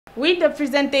With the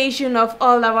presentation of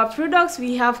all our products,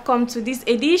 we have come to this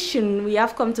edition. We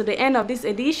have come to the end of this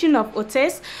edition of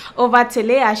Hôtesse over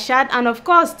𝒕𝒐𝒂𝒀𝒏, and of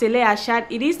course, 𝒕𝒐𝒂𝒀𝒏.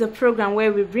 It is the program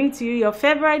where we bring to you your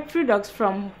favorite products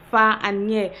from far and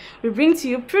near. We bring to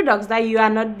you products that you are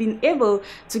not being able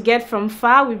to get from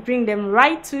far. We bring them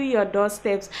right to your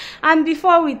doorsteps. And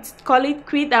before we call it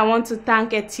quit, I want to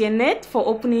thank 𝒕𝒐𝒂𝒃 for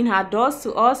opening her doors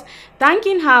to us,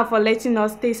 thanking her for letting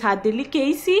us taste her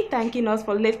delicacy, thanking us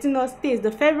for letting us taste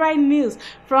the favorite meals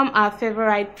from our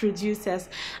favorite producers.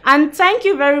 And thank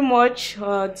you very much,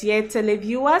 dear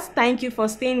televiewers. Thank you for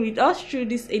staying with us through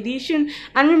this edition.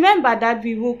 And remember that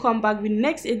we will come back with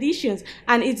next editions,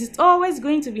 and it is always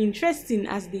going to be interesting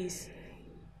as this.